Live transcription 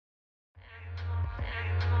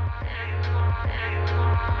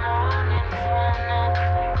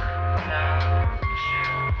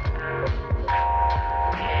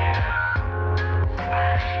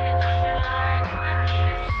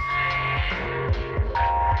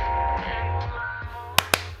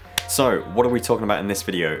So, what are we talking about in this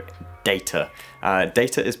video? Data.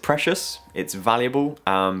 Data is precious, it's valuable,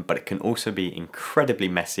 but it can also be incredibly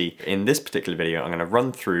messy. In this particular video, I'm going to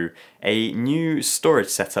run through a new storage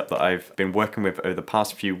setup that I've been working with over the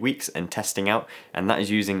past few weeks and testing out, and that is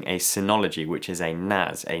using a Synology, which is a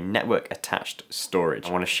NAS, a network attached storage.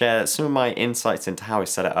 I want to share some of my insights into how I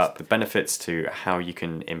set it up, the benefits to how you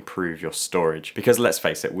can improve your storage. Because let's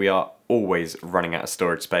face it, we are always running out of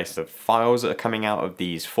storage space. The files that are coming out of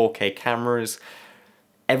these 4K cameras,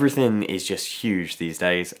 everything is just huge these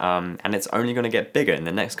days, and it's only going to get bigger. In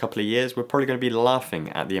the next couple of years, we're probably going to be laughing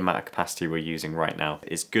at the amount of capacity we're using right now.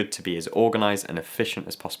 It's good to be as organized and efficient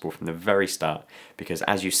as possible from the very start, because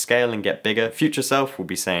as you scale and get bigger, future self will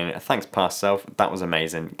be saying, thanks past self, that was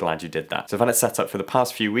amazing, glad you did that. So I've had it set up for the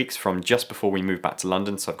past few weeks from just before we moved back to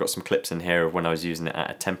London, so I've got some clips in here of when I was using it at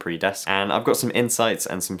a temporary desk, and I've got some insights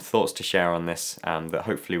and some thoughts to share on this that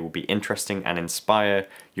hopefully will be interesting and inspire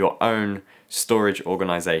your own storage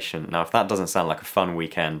organization. Now, if that doesn't sound like a fun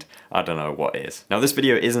weekend, I don't know what is. Now, this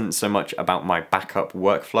video isn't so much about my backup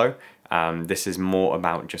workflow. This is more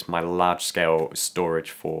about just my large-scale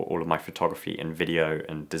storage for all of my photography and video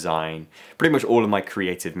and design, pretty much all of my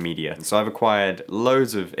creative media. So I've acquired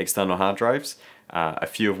loads of external hard drives, a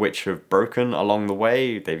few of which have broken along the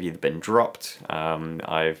way. They've either been dropped.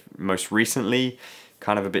 I've most recently,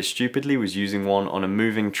 kind of a bit stupidly, was using one on a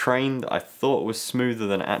moving train that I thought was smoother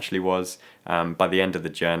than it actually was. By the end of the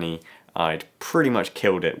journey, I'd pretty much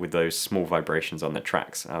killed it with those small vibrations on the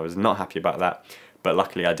tracks. I was not happy about that, but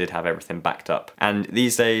luckily I did have everything backed up. And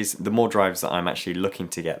these days, the more drives that I'm actually looking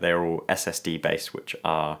to get, they're all SSD based, which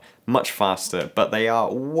are much faster, but they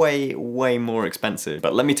are way, way more expensive.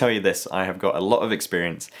 But let me tell you this, I have got a lot of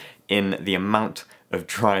experience in the amount of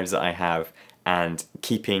drives that I have and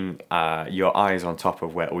keeping your eyes on top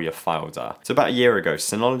of where all your files are. So about a year ago,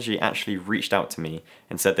 Synology actually reached out to me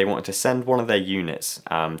and said they wanted to send one of their units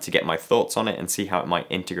to get my thoughts on it and see how it might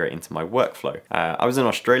integrate into my workflow. I was in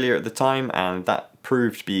Australia at the time, and that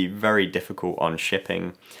proved to be very difficult on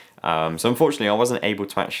shipping. So unfortunately, I wasn't able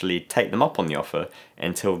to actually take them up on the offer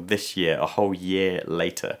until this year, a whole year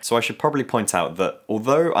later. So I should probably point out that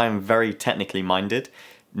although I am very technically minded,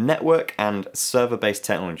 network and server-based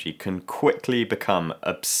technology can quickly become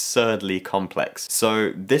absurdly complex.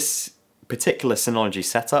 So this particular Synology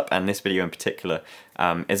setup, and this video in particular,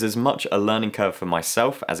 is as much a learning curve for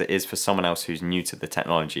myself as it is for someone else who's new to the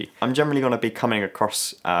technology. I'm generally going to be coming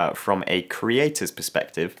across from a creator's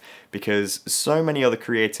perspective, because so many other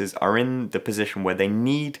creators are in the position where they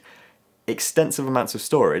need extensive amounts of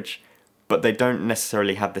storage, but they don't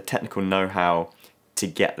necessarily have the technical know-how to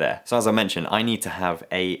get there. So as I mentioned, I need to have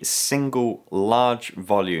a single large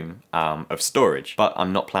volume of storage, but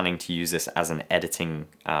I'm not planning to use this as an editing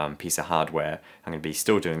piece of hardware. I'm going to be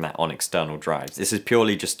still doing that on external drives. This is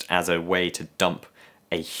purely just as a way to dump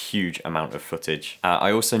a huge amount of footage.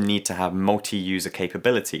 I also need to have multi-user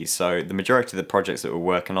capabilities. So the majority of the projects that we're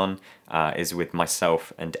working on is with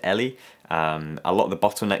myself and Ellie. A lot of the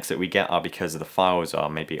bottlenecks that we get are because the files are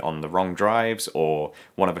maybe on the wrong drives, or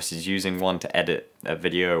one of us is using one to edit a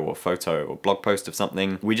video or photo or blog post of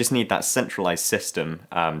something. We just need that centralized system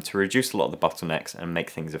to reduce a lot of the bottlenecks and make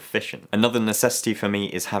things efficient. Another necessity for me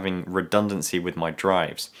is having redundancy with my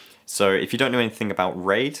drives. So if you don't know anything about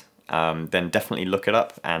RAID, then definitely look it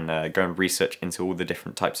up and go and research into all the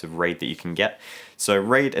different types of RAID that you can get. So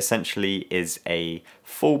RAID essentially is a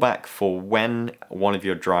fallback for when one of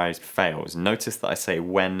your drives fails. Notice that I say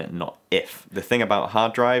when, not if. The thing about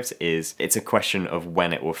hard drives is it's a question of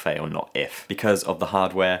when it will fail, not if. Because of the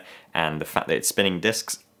hardware and the fact that it's spinning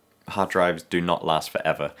disks, hard drives do not last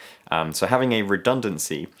forever. So having a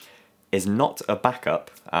redundancy is not a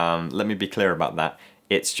backup. Let me be clear about that.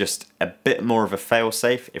 It's just a bit more of a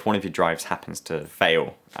fail-safe if one of your drives happens to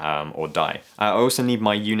fail or die. I also need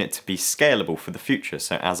my unit to be scalable for the future,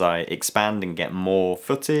 so as I expand and get more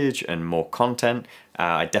footage and more content,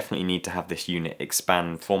 I definitely need to have this unit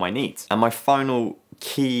expand for my needs. And my final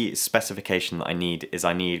key specification that I need is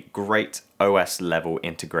I need great OS level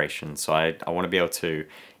integration. So I want to be able to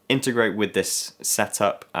integrate with this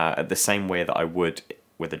setup the same way that I would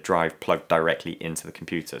with a drive plugged directly into the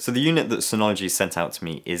computer. So the unit that Synology sent out to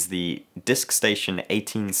me is the DiskStation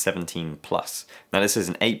 1817 Plus. Now this is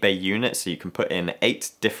an 8-bay unit, so you can put in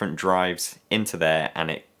 8 different drives into there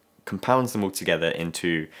and it compounds them all together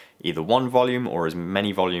into either one volume or as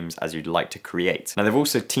many volumes as you'd like to create. Now they've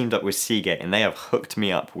also teamed up with Seagate and they have hooked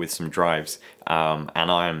me up with some drives, and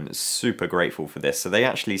I am super grateful for this. So they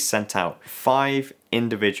actually sent out 5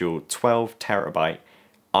 individual 12 terabyte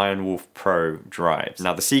IronWolf Pro drives.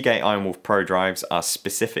 Now the Seagate IronWolf Pro drives are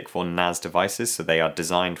specific for NAS devices, so they are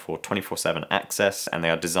designed for 24/7 access and they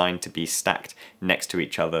are designed to be stacked next to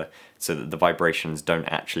each other so that the vibrations don't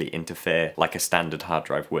actually interfere like a standard hard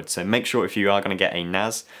drive would. So make sure if you are going to get a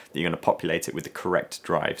NAS that you're going to populate it with the correct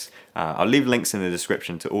drives. I'll leave links in the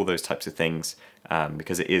description to all those types of things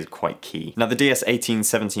because it is quite key. Now the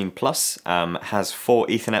DS1817 Plus has 4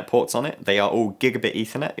 Ethernet ports on it. They are all gigabit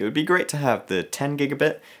Ethernet. It would be great to have the 10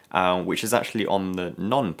 gigabit, which is actually on the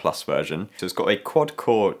non-Plus version. So it's got a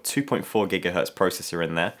quad-core 2.4 gigahertz processor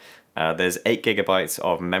in there. There's 8 gigabytes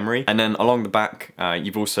of memory, and then along the back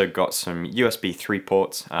you've also got some USB 3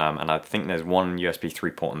 ports, and I think there's one USB 3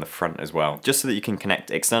 port on the front as well, just so that you can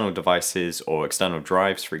connect external devices or external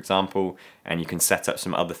drives, for example, and you can set up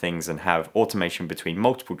some other things and have automation between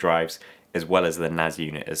multiple drives as well as the NAS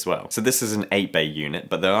unit as well. So this is an 8-bay unit,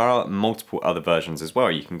 but there are multiple other versions as well.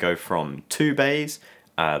 You can go from 2 bays,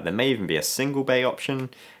 there may even be a single bay option,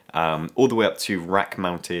 all the way up to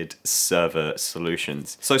rack-mounted server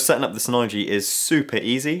solutions. So setting up the Synology is super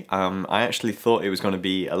easy. I actually thought it was going to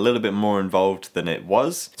be a little bit more involved than it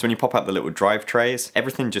was. So when you pop out the little drive trays,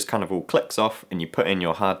 everything just kind of all clicks off and you put in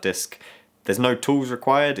your hard disk. There's no tools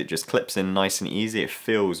required, it just clips in nice and easy. It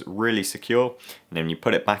feels really secure, and then you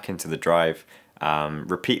put it back into the drive.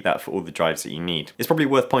 Repeat that for all the drives that you need. It's probably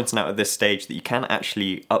worth pointing out at this stage that you can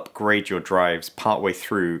actually upgrade your drives partway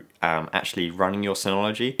through actually running your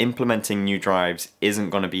Synology. Implementing new drives isn't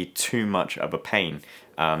going to be too much of a pain.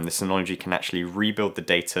 The Synology can actually rebuild the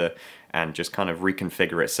data and just kind of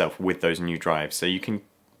reconfigure itself with those new drives. So you can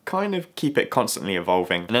kind of keep it constantly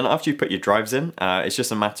evolving. And then after you put your drives in, it's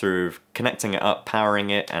just a matter of connecting it up, powering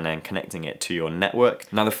it, and then connecting it to your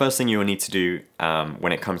network. Now the first thing you will need to do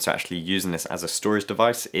when it comes to actually using this as a storage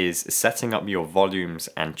device is setting up your volumes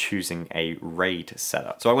and choosing a RAID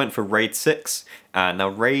setup. So I went for RAID 6. Now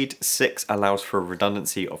RAID 6 allows for a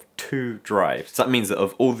redundancy of 2 drives. So that means that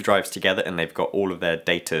of all the drives together and they've got all of their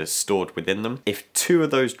data stored within them, if 2 of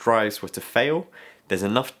those drives were to fail, there's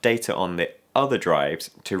enough data on the other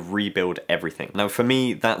drives to rebuild everything. Now for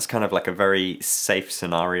me that's kind of like a very safe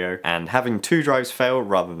scenario, and having 2 drives fail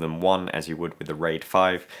rather than 1 as you would with the RAID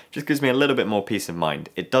 5 just gives me a little bit more peace of mind.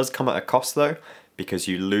 It does come at a cost though, because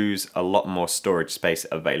you lose a lot more storage space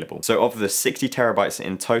available. So of the 60 terabytes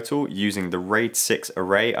in total, using the RAID 6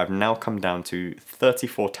 array, I've now come down to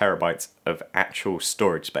 34 terabytes of actual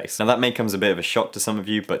storage space. Now that may come as a bit of a shock to some of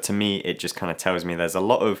you, but to me it just kind of tells me there's a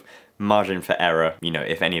lot of margin for error, you know,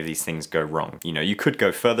 if any of these things go wrong. You know, you could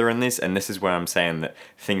go further in this, and this is where I'm saying that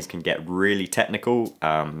things can get really technical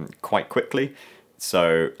quite quickly.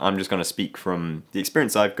 So I'm just going to speak from the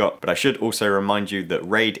experience I've got, but I should also remind you that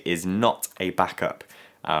RAID is not a backup.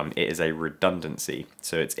 It is a redundancy.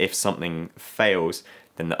 So it's if something fails,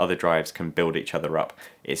 then the other drives can build each other up.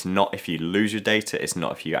 It's not if you lose your data, it's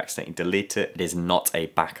not if you accidentally delete it, it is not a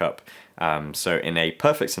backup. So in a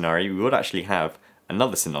perfect scenario, we would actually have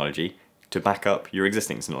another Synology to back up your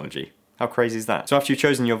existing Synology. How crazy is that? So after you've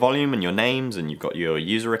chosen your volume and your names and you've got your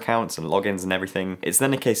user accounts and logins and everything, it's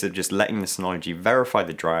then a case of just letting the Synology verify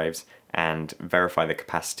the drives and verify the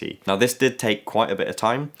capacity. Now this did take quite a bit of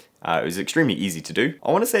time. It was extremely easy to do.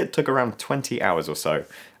 I want to say it took around 20 hours or so.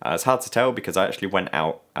 It's hard to tell because I actually went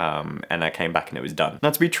out and I came back and it was done.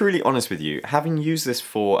 Now to be truly honest with you, having used this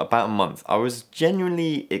for about a month, I was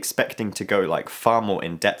genuinely expecting to go like far more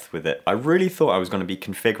in depth with it. I really thought I was going to be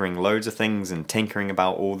configuring loads of things and tinkering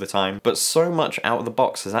about all the time, but so much out of the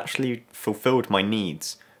box has actually fulfilled my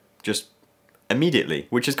needs just immediately,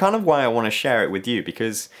 which is kind of why I want to share it with you,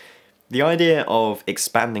 because the idea of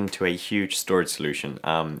expanding to a huge storage solution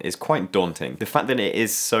is quite daunting. The fact that it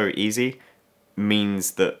is so easy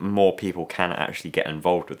means that more people can actually get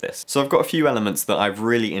involved with this. So I've got a few elements that I've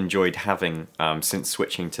really enjoyed having since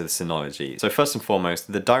switching to the Synology. So first and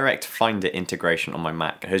foremost, the direct Finder integration on my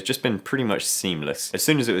Mac has just been pretty much seamless. As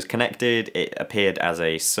soon as it was connected, it appeared as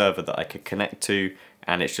a server that I could connect to,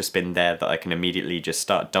 and it's just been there that I can immediately just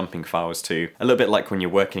start dumping files to. A little bit like when you're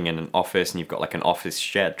working in an office and you've got like an office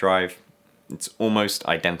shared drive. It's almost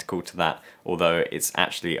identical to that, although it's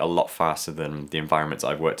actually a lot faster than the environments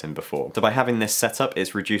I've worked in before. So by having this set up,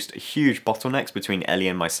 it's reduced huge bottlenecks between Ellie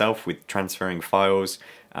and myself with transferring files,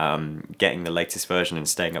 getting the latest version and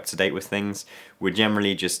staying up to date with things. We're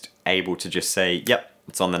generally just able to just say, yep,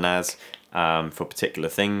 it's on the NAS for particular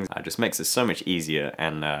things. It just makes it so much easier,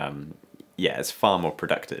 and yeah, it's far more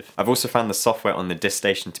productive. I've also found the software on the disk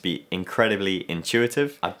station to be incredibly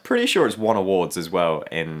intuitive. I'm pretty sure it's won awards as well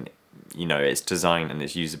in, you know, its design and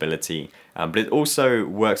its usability, but it also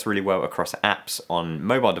works really well across apps on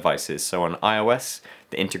mobile devices. So on iOS,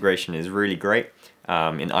 the integration is really great.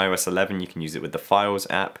 In iOS 11, you can use it with the Files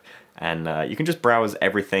app, and you can just browse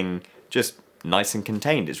everything just nice and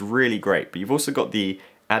contained. It's really great, but you've also got the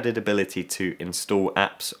added ability to install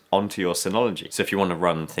apps onto your Synology. So if you want to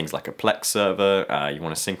run things like a Plex server, you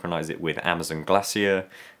want to synchronize it with Amazon Glacier,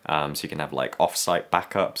 so you can have like off-site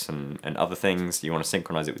backups and other things. You want to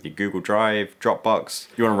synchronize it with your Google Drive, Dropbox.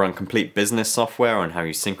 You want to run complete business software on how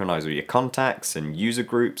you synchronize with your contacts and user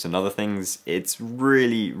groups and other things. It's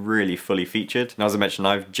really, really fully featured. And as I mentioned,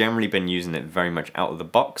 I've generally been using it very much out of the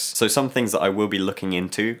box. So some things that I will be looking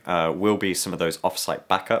into will be some of those off-site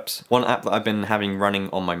backups. One app that I've been having running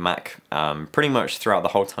on my Mac pretty much throughout the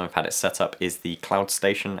whole time I've had it set up is the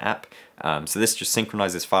CloudStation app. So this just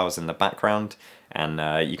synchronizes files in the background,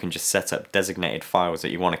 and you can just set up designated files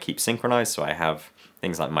that you want to keep synchronized. So I have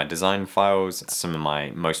things like my design files, some of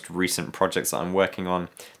my most recent projects that I'm working on.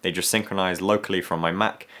 They just synchronize locally from my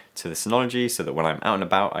Mac to the Synology, so that when I'm out and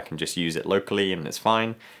about I can just use it locally and it's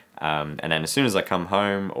fine. And then as soon as I come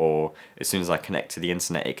home or as soon as I connect to the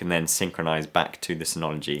internet, it can then synchronize back to the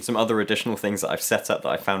Synology. Some other additional things that I've set up that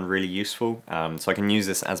I found really useful. So I can use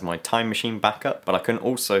this as my time machine backup, but I can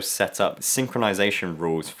also set up synchronization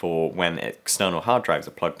rules for when external hard drives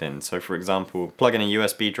are plugged in. So for example, plug in a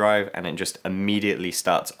USB drive and it just immediately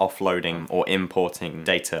starts offloading or importing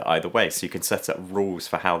data either way. So you can set up rules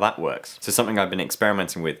for how that works. So something I've been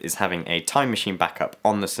experimenting with is having a time machine backup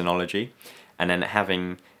on the Synology, and then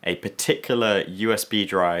having a particular USB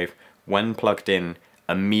drive, when plugged in,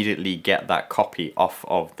 immediately get that copy off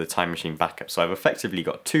of the time machine backup. So I've effectively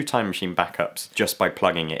got 2 time machine backups just by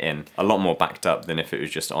plugging it in. A lot more backed up than if it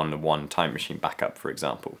was just on the one time machine backup, for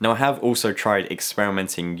example. Now I have also tried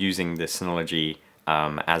experimenting using the Synology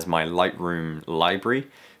as my Lightroom library.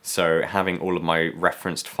 So having all of my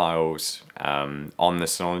referenced files on the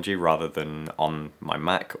Synology rather than on my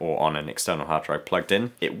Mac or on an external hard drive plugged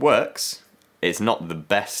in. It works. It's not the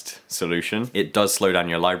best solution. It does slow down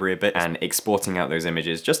your library a bit, and exporting out those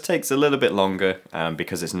images just takes a little bit longer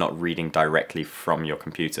because it's not reading directly from your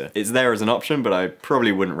computer. It's there as an option, but I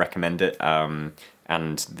probably wouldn't recommend it.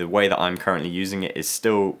 And the way that I'm currently using it is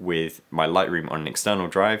still with my Lightroom on an external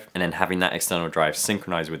drive, and then having that external drive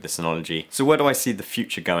synchronized with the Synology. So where do I see the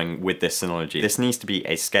future going with this Synology? This needs to be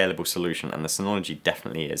a scalable solution, and the Synology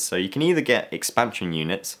definitely is. So you can either get expansion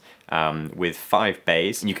units with 5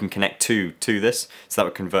 bays, and you can connect 2 to this, so that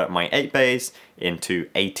would convert my 8 bays into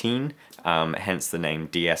 18, hence the name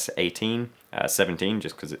DS18, 17,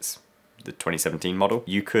 just because it's the 2017 model.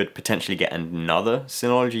 You could potentially get another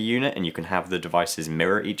Synology unit and you can have the devices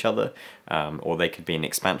mirror each other, or they could be an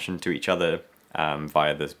expansion to each other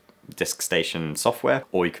via the disk station software,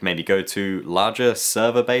 or you could maybe go to larger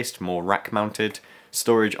server-based, more rack-mounted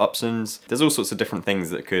storage options. There's all sorts of different things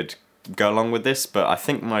that could go along with this, but I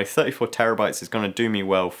think my 34 terabytes is going to do me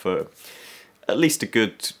well for at least a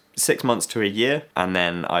good 6 months to a year, and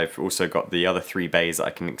then I've also got the other 3 bays that I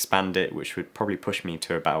can expand it, which would probably push me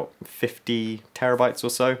to about 50 terabytes or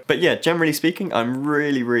so. But yeah, generally speaking, I'm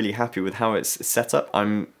really happy with how it's set up.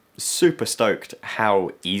 I'm super stoked how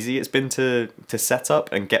easy it's been to set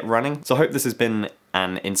up and get running. So I hope this has been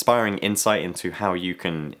an inspiring insight into how you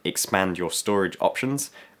can expand your storage options.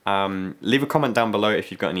 Leave a comment down below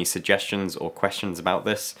if you've got any suggestions or questions about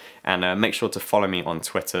this, and make sure to follow me on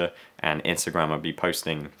Twitter and Instagram. I'll be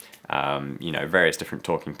posting you know, various different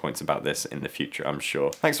talking points about this in the future, I'm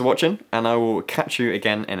sure. Thanks for watching, and I will catch you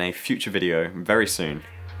again in a future video very soon.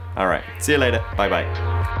 Alright, see you later, bye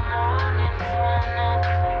bye.